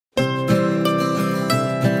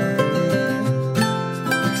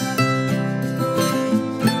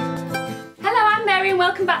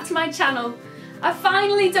my channel. I've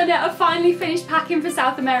finally done it, I've finally finished packing for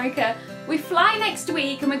South America. We fly next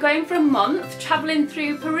week and we're going for a month, travelling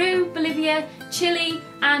through Peru, Bolivia, Chile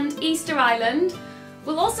and Easter Island.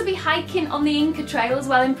 We'll also be hiking on the Inca Trail as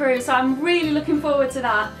well in Peru, so I'm really looking forward to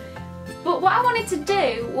that. But what I wanted to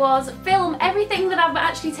do was film everything that I've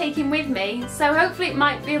actually taken with me, so hopefully it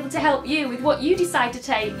might be able to help you with what you decide to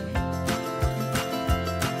take.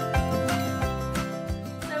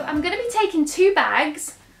 So I'm going to be taking 2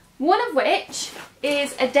 bags, one of which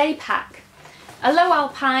is a day pack. A Low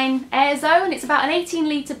Alpine Air Zone, it's about an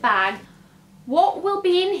 18-litre bag. What will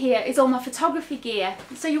be in here is all my photography gear,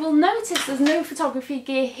 so you will notice there's no photography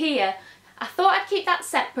gear here. I thought I'd keep that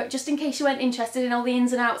separate just in case you weren't interested in all the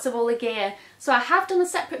ins and outs of all the gear. So I have done a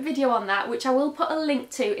separate video on that, which I will put a link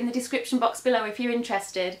to in the description box below if you're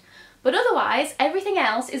interested. But otherwise, everything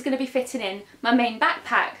else is going to be fitting in my main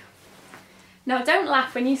backpack. Now don't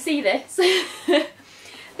laugh when you see this.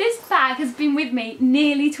 This bag has been with me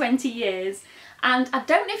nearly 20 years. And I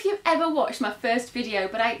don't know if you've ever watched my first video,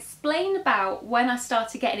 but I explain about when I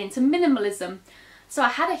started getting into minimalism. So I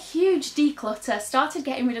had a huge declutter, started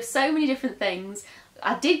getting rid of so many different things.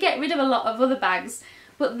 I did get rid of a lot of other bags,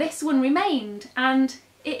 but this one remained, and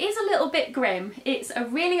it is a little bit grim. It's a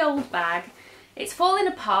really old bag. It's falling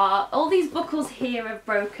apart. All these buckles here have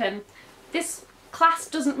broken. This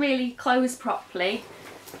clasp doesn't really close properly.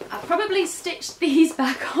 I probably stitched these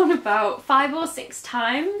back on about 5 or 6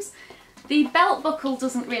 times. The belt buckle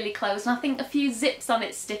doesn't really close, and I think a few zips on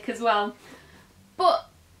it stick as well. But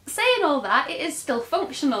saying all that, it is still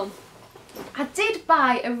functional. I did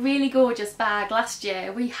buy a really gorgeous bag last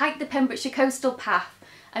year. We hiked the Pembrokeshire Coastal Path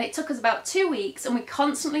and it took us about 2 weeks, and we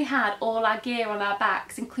constantly had all our gear on our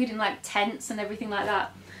backs, including like tents and everything like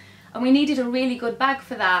that. And we needed a really good bag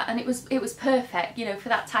for that, and it was perfect, you know, for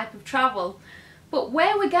that type of travel. But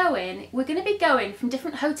where we're going to be going from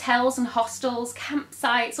different hotels and hostels,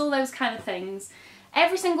 campsites, all those kind of things.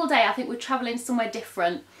 Every single day I think we're travelling somewhere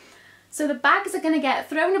different. So the bags are going to get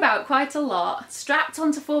thrown about quite a lot, strapped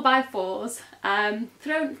onto 4x4s,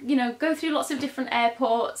 go through lots of different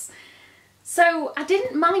airports. So I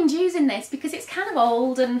didn't mind using this because it's kind of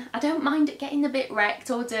old and I don't mind it getting a bit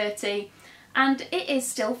wrecked or dirty. And it is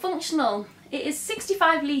still functional. It is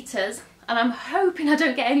 65 litres. And I'm hoping I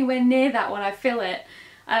don't get anywhere near that when I fill it.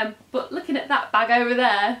 But looking at that bag over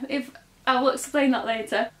there, I will explain that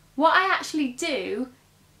later. What I actually do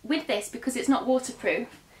with this, because it's not waterproof,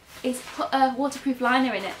 is put a waterproof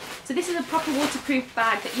liner in it. So this is a proper waterproof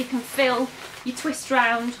bag that you can fill, you twist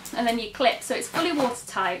round and then you clip, so it's fully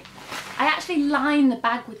watertight. I actually line the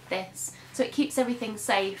bag with this so it keeps everything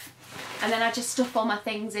safe. And then I just stuff all my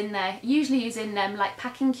things in there, usually using like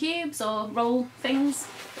packing cubes or roll things.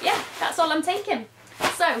 But yeah, that's all I'm taking.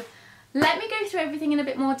 So let me go through everything in a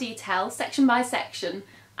bit more detail, section by section,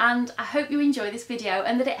 and I hope you enjoy this video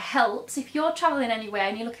and that it helps if you're travelling anywhere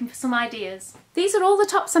and you're looking for some ideas. These are all the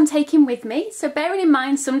tops I'm taking with me, so bearing in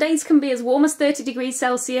mind some days can be as warm as 30 degrees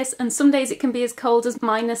Celsius and some days it can be as cold as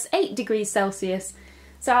 -8 degrees Celsius.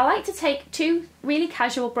 So I like to take 2 really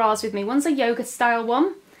casual bras with me. One's a yoga style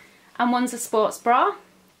one, and one's a sports bra.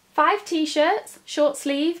 5 t-shirts, short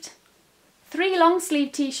sleeved, 3 long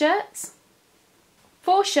sleeve t-shirts,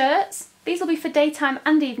 4 shirts, these will be for daytime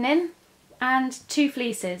and evening, and 2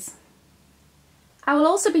 fleeces. I will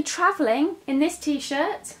also be travelling in this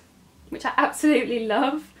t-shirt, which I absolutely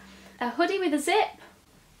love, a hoodie with a zip,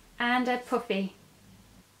 and a puffy.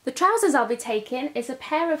 The trousers I'll be taking is a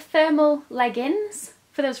pair of thermal leggings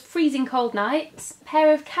for those freezing cold nights, a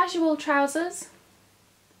pair of casual trousers,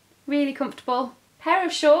 really comfortable, pair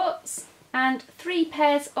of shorts and 3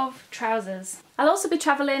 pairs of trousers. I'll also be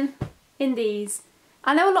travelling in these.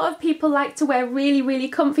 I know a lot of people like to wear really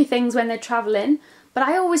comfy things when they're travelling, but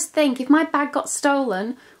I always think if my bag got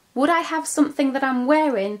stolen, would I have something that I'm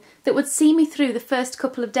wearing that would see me through the first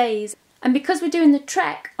couple of days? And because we're doing the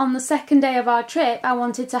trek on the 2nd day of our trip, I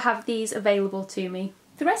wanted to have these available to me.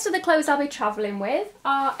 The rest of the clothes I'll be travelling with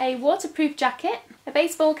are a waterproof jacket, a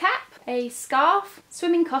baseball cap, a scarf,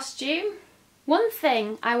 swimming costume. One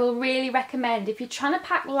thing I will really recommend if you're trying to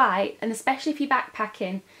pack light, and especially if you're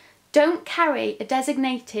backpacking, don't carry a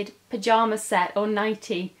designated pyjama set or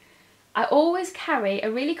nightie. I always carry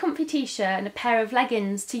a really comfy t-shirt and a pair of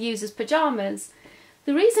leggings to use as pyjamas.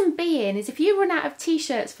 The reason being is if you run out of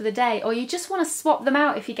t-shirts for the day, or you just want to swap them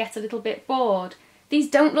out if you get a little bit bored, these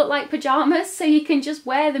don't look like pyjamas, so you can just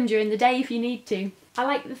wear them during the day if you need to. I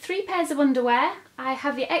like the 3 pairs of underwear. I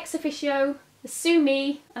have the Ex Officio, the Sue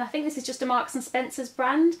Me, and I think this is just a Marks and Spencer's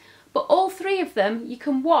brand, but all 3 of them you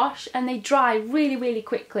can wash and they dry really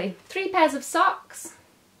quickly. 3 pairs of socks,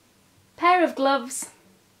 pair of gloves,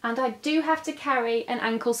 And I do have to carry an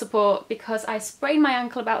ankle support because I sprained my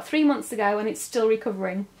ankle about 3 months ago and it's still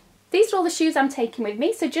recovering. These are all the shoes I'm taking with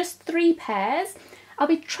me, so just 3 pairs. I'll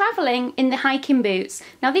be travelling in the hiking boots.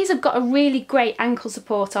 Now these have got a really great ankle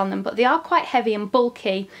support on them, but they are quite heavy and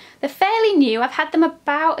bulky. They're fairly new, I've had them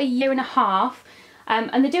about 1.5 years,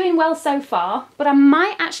 and they're doing well so far, but I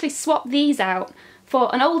might actually swap these out for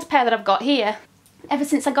an old pair that I've got here. Ever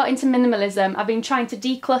since I got into minimalism, I've been trying to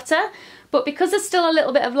declutter, but because there's still a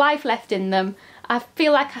little bit of life left in them, I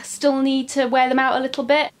feel like I still need to wear them out a little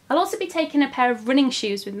bit. I'll also be taking a pair of running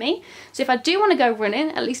shoes with me, so if I do want to go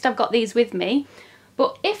running, at least I've got these with me.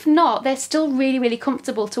 But if not, they're still really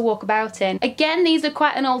comfortable to walk about in. Again, these are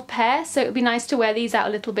quite an old pair, so it would be nice to wear these out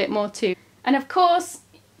a little bit more too. And of course,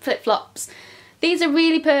 flip-flops. These are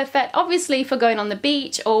really perfect, obviously for going on the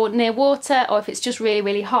beach or near water, or if it's just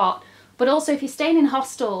really hot. But also if you're staying in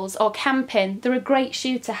hostels or camping, they're a great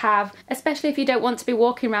shoe to have, especially if you don't want to be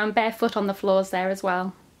walking around barefoot on the floors there as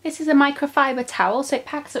well. This is a microfiber towel, so it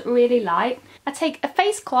packs up really light. I take a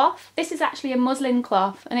face cloth. This is actually a muslin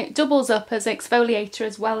cloth and it doubles up as an exfoliator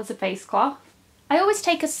as well as a face cloth. I always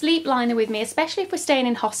take a sleep liner with me, especially if we're staying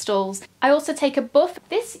in hostels. I also take a buff.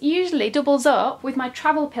 This usually doubles up with my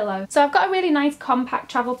travel pillow. So I've got a really nice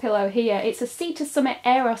compact travel pillow here. It's a Sea to Summit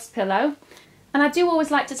Aeros pillow. And I do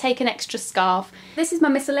always like to take an extra scarf. This is my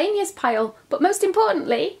miscellaneous pile, but most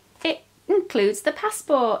importantly, it includes the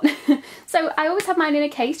passport. So I always have mine in a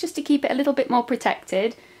case just to keep it a little bit more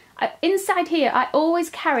protected. Inside here, I always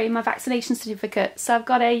carry my vaccination certificate. So I've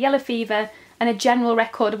got a yellow fever and a general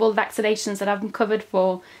record of all the vaccinations that I'm covered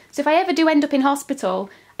for. So if I ever do end up in hospital,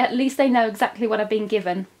 at least they know exactly what I've been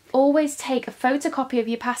given. Always take a photocopy of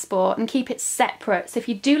your passport and keep it separate. So if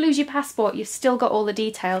you do lose your passport, you've still got all the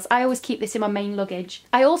details. I always keep this in my main luggage.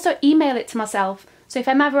 I also email it to myself. So if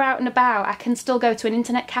I'm ever out and about, I can still go to an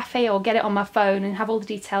internet cafe or get it on my phone and have all the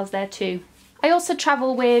details there too. I also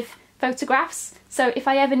travel with photographs. So if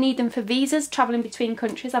I ever need them for visas, travelling between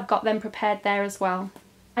countries, I've got them prepared there as well.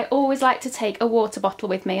 I always like to take a water bottle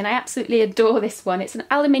with me and I absolutely adore this one. It's an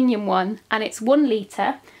aluminium one and it's 1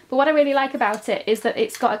 litre. But what I really like about it is that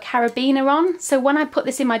it's got a carabiner on, so when I put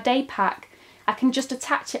this in my day pack, I can just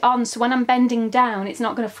attach it on, so when I'm bending down, it's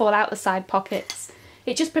not going to fall out the side pockets.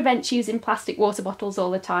 It just prevents using plastic water bottles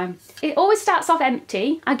all the time. It always starts off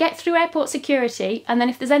empty. I get through airport security, and then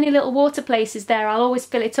if there's any little water places there, I'll always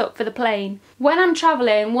fill it up for the plane. When I'm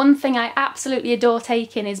travelling, one thing I absolutely adore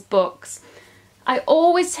taking is books. I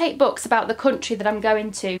always take books about the country that I'm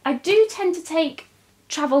going to. I do tend to take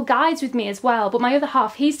travel guides with me as well, but my other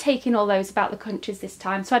half, he's taking all those about the countries this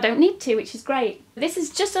time, so I don't need to, which is great. This is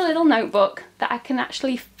just a little notebook that I can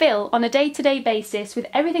actually fill on a day-to-day basis with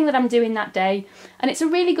everything that I'm doing that day, and it's a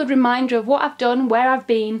really good reminder of what I've done, where I've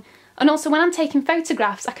been, and also when I'm taking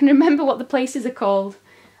photographs I can remember what the places are called.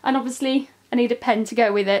 And obviously I need a pen to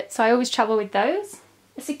go with it, so I always travel with those.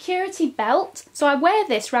 A security belt, so I wear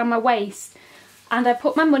this around my waist and I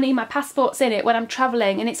put my money, my passports in it when I'm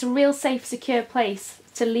travelling, and it's a real safe, secure place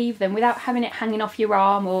to leave them without having it hanging off your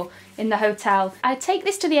arm or in the hotel. I take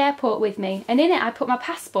this to the airport with me, and in it I put my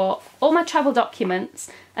passport, all my travel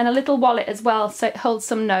documents, and a little wallet as well so it holds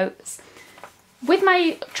some notes. With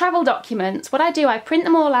my travel documents, what I do, I print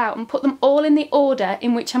them all out and put them all in the order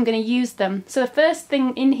in which I'm going to use them. So the first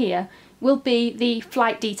thing in here will be the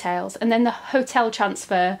flight details, and then the hotel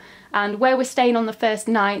transfer, and where we're staying on the first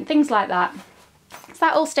night, things like that. So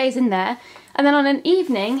that all stays in there. And then on an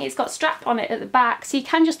evening, it's got a strap on it at the back, so you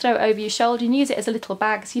can just throw it over your shoulder and use it as a little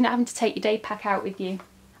bag, so you're not having to take your day pack out with you.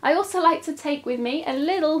 I also like to take with me a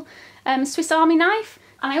little Swiss Army knife,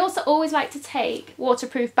 and I also always like to take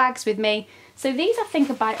waterproof bags with me. So these I think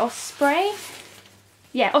are by Osprey.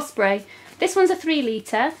 Yeah, Osprey. This one's a 3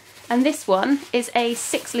 litre, and this one is a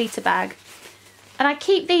 6 litre bag. And I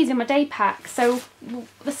keep these in my day pack, so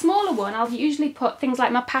the smaller one I'll usually put things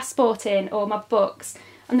like my passport in or my books,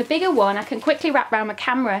 and the bigger one I can quickly wrap around my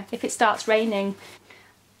camera if it starts raining.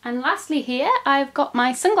 And lastly here I've got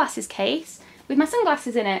my sunglasses case with my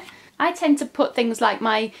sunglasses in it. I tend to put things like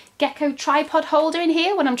my Gecko tripod holder in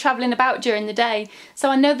here when I'm travelling about during the day, so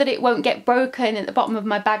I know that it won't get broken at the bottom of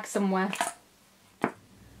my bag somewhere.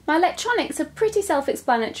 My electronics are pretty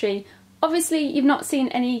self-explanatory. Obviously you've not seen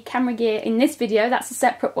any camera gear in this video, that's a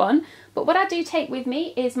separate one, but what I do take with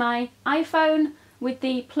me is my iPhone with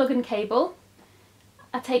the plug and cable.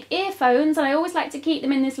 I take earphones, and I always like to keep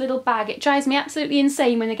them in this little bag. It drives me absolutely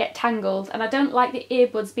insane when they get tangled, and I don't like the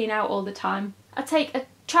earbuds being out all the time. I take a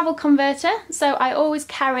travel converter, so I always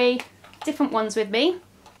carry different ones with me,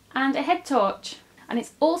 and a head torch, and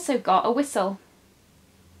it's also got a whistle.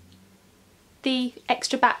 The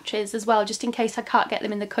extra batteries as well, just in case I can't get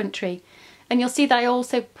them in the country. And you'll see that I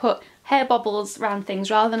also put hair bobbles around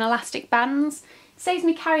things rather than elastic bands. It saves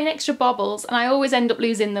me carrying extra bobbles and I always end up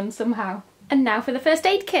losing them somehow. And now for the first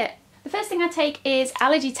aid kit. The first thing I take is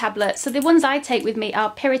allergy tablets. So the ones I take with me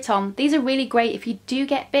are Piriton. These are really great if you do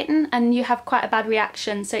get bitten and you have quite a bad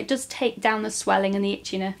reaction, so it does take down the swelling and the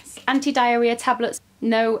itchiness. Anti-diarrhea tablets,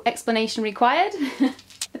 no explanation required.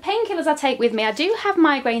 The painkillers I take with me, I do have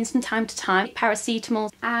migraines from time to time,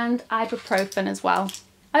 paracetamol and ibuprofen as well.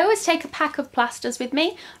 I always take a pack of plasters with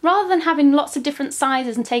me. Rather than having lots of different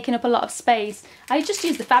sizes and taking up a lot of space, I just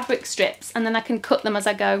use the fabric strips and then I can cut them as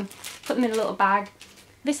I go, put them in a little bag.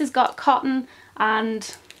 This has got cotton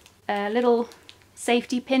and a little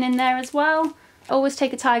safety pin in there as well. I always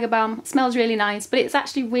take a Tiger Balm. It smells really nice, but it's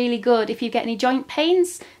actually really good if you get any joint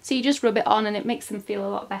pains, so you just rub it on and it makes them feel a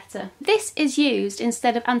lot better. This is used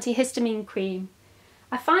instead of antihistamine cream.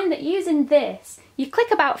 I find that using this, you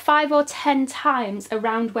click about 5 or 10 times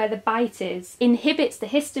around where the bite is, inhibits the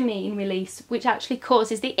histamine release, which actually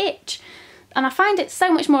causes the itch. And I find it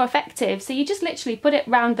so much more effective, so you just literally put it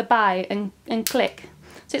round the bite and click.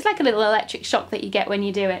 So it's like a little electric shock that you get when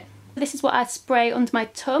you do it. This is what I spray under my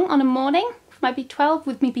tongue on a morning for my B12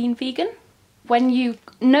 with me being vegan. When you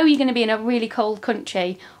know you're going to be in a really cold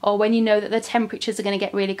country, or when you know that the temperatures are going to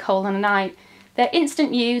get really cold on a night, they're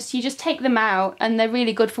instant use. You just take them out and they're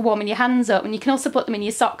really good for warming your hands up, and you can also put them in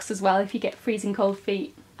your socks as well if you get freezing cold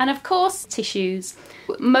feet. And of course, tissues.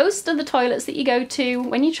 Most of the toilets that you go to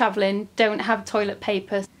when you're travelling don't have toilet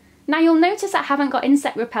paper. Now you'll notice I haven't got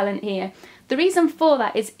insect repellent here. The reason for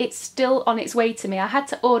that is it's still on its way to me. I had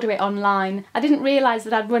to order it online. I didn't realise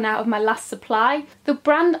that I'd run out of my last supply. The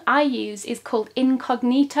brand I use is called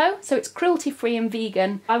Incognito, so it's cruelty-free and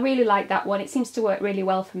vegan. I really like that one. It seems to work really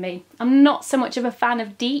well for me. I'm not so much of a fan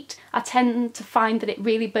of DEET. I tend to find that it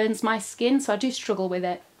really burns my skin, so I do struggle with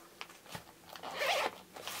it.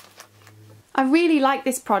 I really like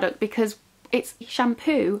this product because it's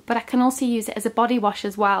shampoo, but I can also use it as a body wash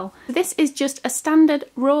as well. This is just a standard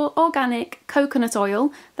raw organic coconut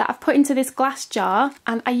oil that I've put into this glass jar,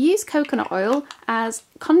 and I use coconut oil as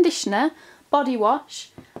conditioner, body wash,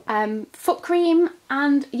 foot cream,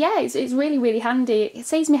 and yeah, it's really, really handy. It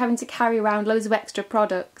saves me having to carry around loads of extra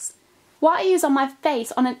products. What I use on my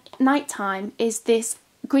face on a night time is this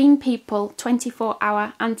Green People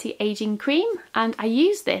 24-hour anti-aging cream, and I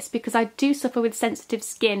use this because I do suffer with sensitive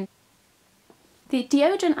skin. The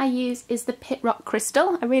deodorant I use is the Pit Rock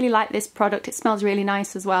Crystal. I really like this product. It smells really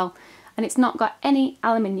nice as well, and it's not got any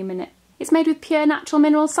aluminium in it. It's made with pure natural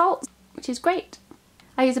mineral salts, which is great.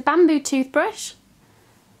 I use a bamboo toothbrush.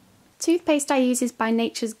 Toothpaste I use is by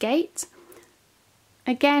Nature's Gate.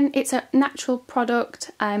 Again, it's a natural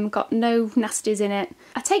product, got no nasties in it.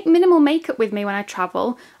 I take minimal makeup with me when I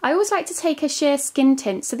travel. I always like to take a sheer skin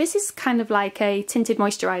tint, so this is kind of like a tinted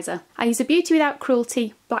moisturiser. I use a Beauty Without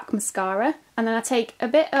Cruelty black mascara, and then I take a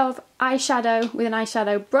bit of eyeshadow with an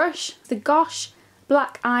eyeshadow brush, the Gosh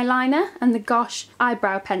black eyeliner, and the Gosh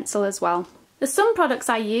eyebrow pencil as well. The sun products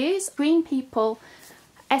I use, Green People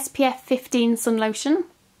SPF 15 sun lotion.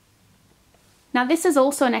 Now this is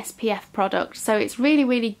also an SPF product, so it's really,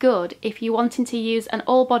 really good if you're wanting to use an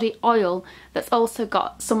all-body oil that's also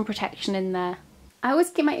got sun protection in there. I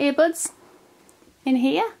always keep my earbuds in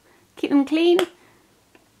here, keep them clean.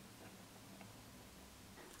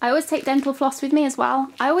 I always take dental floss with me as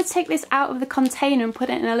well. I always take this out of the container and put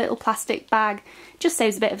it in a little plastic bag. Just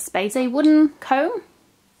saves a bit of space. A wooden comb,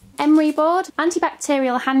 emery board,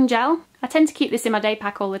 antibacterial hand gel. I tend to keep this in my day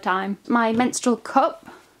pack all the time. My menstrual cup.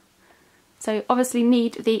 So obviously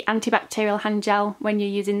need the antibacterial hand gel when you're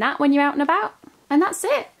using that when you're out and about. And that's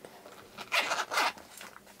it.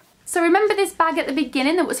 So remember this bag at the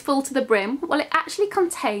beginning that was full to the brim? Well, it actually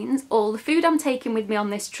contains all the food I'm taking with me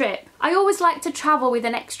on this trip. I always like to travel with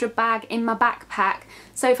an extra bag in my backpack,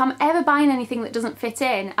 so if I'm ever buying anything that doesn't fit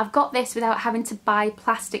in, I've got this without having to buy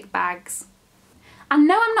plastic bags. I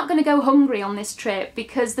know I'm not going to go hungry on this trip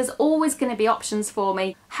because there's always going to be options for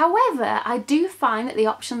me. However, I do find that the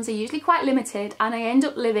options are usually quite limited and I end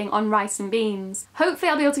up living on rice and beans. Hopefully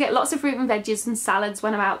I'll be able to get lots of fruit and veggies and salads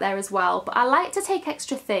when I'm out there as well, but I like to take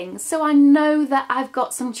extra things so I know that I've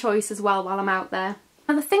got some choice as well while I'm out there.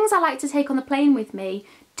 Now the things I like to take on the plane with me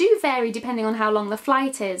do vary depending on how long the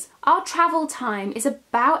flight is. Our travel time is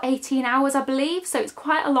about 18 hours I believe, so it's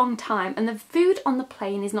quite a long time, and the food on the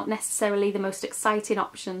plane is not necessarily the most exciting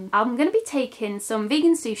option. I'm going to be taking some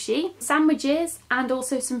vegan sushi, sandwiches, and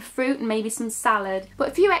also some fruit and maybe some salad. But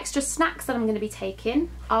a few extra snacks that I'm going to be taking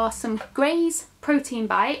are some Graze protein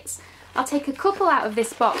bites. I'll take a couple out of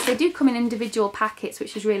this box. They do come in individual packets,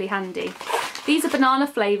 which is really handy. These are banana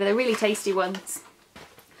flavour, they're really tasty ones.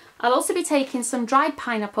 I'll also be taking some dried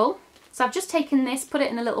pineapple, So I've just taken this, put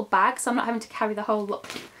it in a little bag, so I'm not having to carry the whole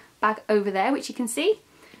bag over there, which you can see.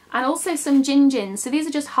 And also some gingins. So these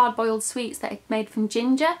are just hard-boiled sweets that are made from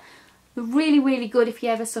ginger. They're really, really good if you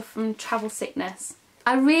ever suffer from travel sickness.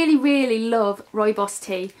 I really, really love rooibos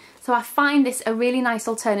tea. So I find this a really nice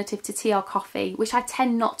alternative to tea or coffee, which I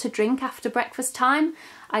tend not to drink after breakfast time.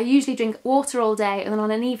 I usually drink water all day, and then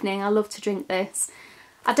on an evening I love to drink this.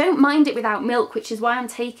 I don't mind it without milk, which is why I'm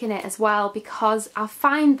taking it as well, because I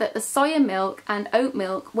find that the soya milk and oat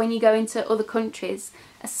milk, when you go into other countries,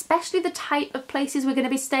 especially the type of places we're going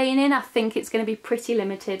to be staying in, I think it's going to be pretty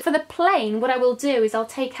limited. For the plain, what I will do is I'll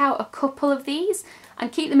take out a couple of these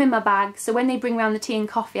and keep them in my bag, so when they bring around the tea and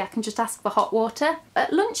coffee I can just ask for hot water.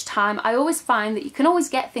 At lunchtime I always find that you can always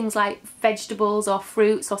get things like vegetables or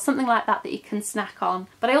fruits or something like that that you can snack on,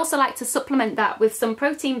 but I also like to supplement that with some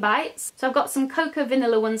protein bites. So I've got some cocoa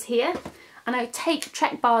vanilla ones here, and I take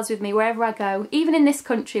Trek bars with me wherever I go. Even in this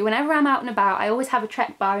country, whenever I'm out and about, I always have a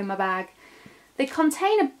Trek bar in my bag. They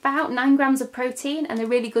contain about 9 grams of protein, and they're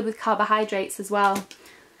really good with carbohydrates as well.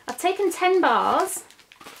 I've taken 10 bars.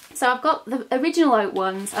 So I've got the original oat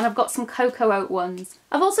ones, and I've got some cocoa oat ones.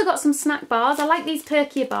 I've also got some snack bars. I like these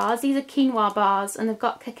Perkia bars. These are quinoa bars, and they've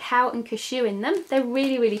got cacao and cashew in them. They're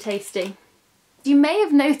really, really tasty. You may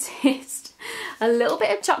have noticed a little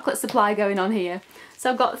bit of chocolate supply going on here.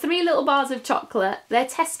 So I've got 3 little bars of chocolate. They're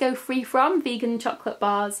Tesco Free From vegan chocolate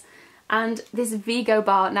bars. And this Vigo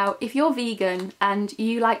bar. Now, if you're vegan and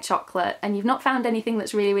you like chocolate and you've not found anything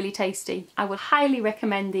that's really, really tasty, I would highly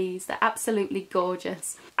recommend these. They're absolutely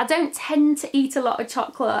gorgeous. I don't tend to eat a lot of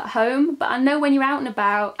chocolate at home, but I know when you're out and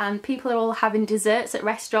about and people are all having desserts at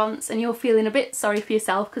restaurants and you're feeling a bit sorry for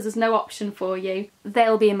yourself because there's no option for you,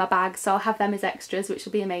 they'll be in my bag, so I'll have them as extras, which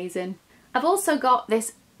will be amazing. I've also got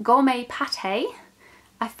this gourmet pate.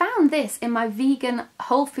 I found this in my vegan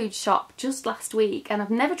Whole Foods shop just last week, and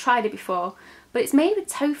I've never tried it before, but it's made with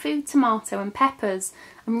tofu, tomato and peppers.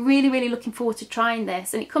 I'm really, really looking forward to trying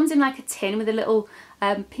this, and it comes in like a tin with a little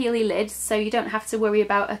peely lid, so you don't have to worry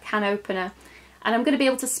about a can opener. And I'm going to be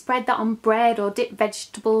able to spread that on bread or dip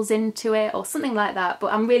vegetables into it or something like that,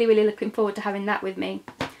 but I'm really, really looking forward to having that with me.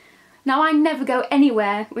 Now, I never go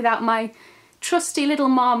anywhere without my trusty little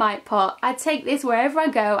Marmite pot. I take this wherever I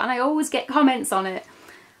go, and I always get comments on it.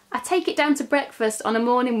 I take it down to breakfast on a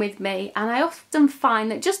morning with me, and I often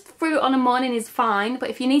find that just fruit on a morning is fine, but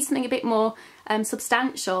if you need something a bit more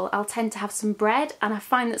substantial, I'll tend to have some bread, and I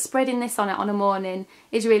find that spreading this on it on a morning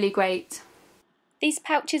is really great. These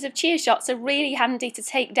pouches of chia shots are really handy to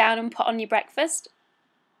take down and put on your breakfast.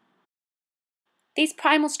 These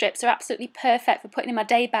primal strips are absolutely perfect for putting in my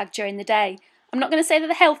day bag during the day. I'm not going to say they're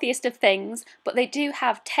the healthiest of things, but they do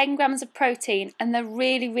have 10 grams of protein and they're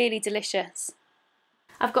really, really delicious.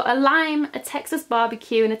 I've got a lime, a Texas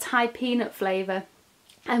barbecue and a Thai peanut flavour,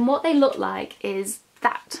 and what they look like is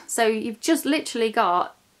that. So you've just literally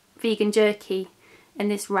got vegan jerky in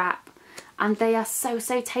this wrap, and they are so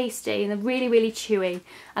tasty, and they're really, really chewy,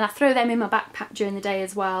 and I throw them in my backpack during the day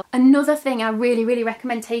as well. Another thing I really, really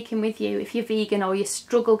recommend taking with you if you're vegan or you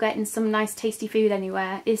struggle getting some nice tasty food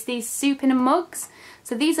anywhere is these soup in a mugs.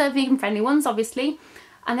 So these are vegan friendly ones, obviously.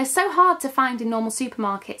 And they're so hard to find in normal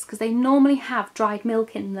supermarkets because they normally have dried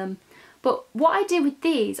milk in them. But what I do with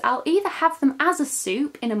these, I'll either have them as a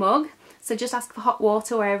soup in a mug, so just ask for hot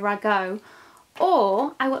water wherever I go,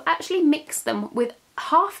 or I will actually mix them with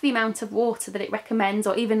half the amount of water that it recommends,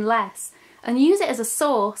 or even less, and use it as a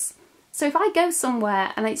sauce. So if I go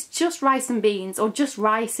somewhere and it's just rice and beans, or just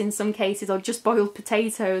rice in some cases, or just boiled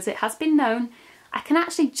potatoes, it has been known, I can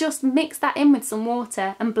actually just mix that in with some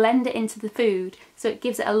water and blend it into the food, so it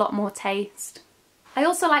gives it a lot more taste. I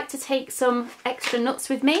also like to take some extra nuts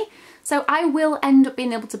with me, so I will end up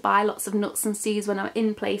being able to buy lots of nuts and seeds when I'm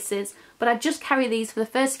in places, but I just carry these for the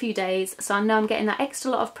first few days, so I know I'm getting that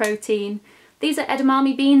extra lot of protein. These are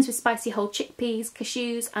edamame beans with spicy whole chickpeas,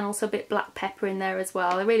 cashews and also a bit black pepper in there as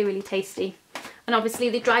well. They're really, really tasty. And obviously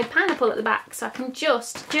the dried pineapple at the back, so I can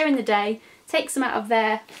just, during the day, take some out of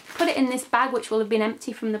there, put it in this bag which will have been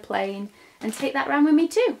empty from the plane, and take that around with me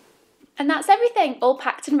too. And that's everything, all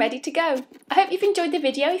packed and ready to go. I hope you've enjoyed the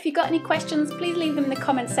video. If you've got any questions, please leave them in the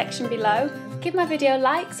comments section below. Give my video a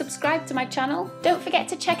like, subscribe to my channel. Don't forget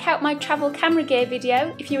to check out my travel camera gear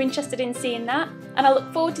video if you're interested in seeing that. And I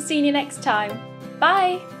look forward to seeing you next time.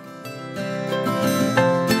 Bye!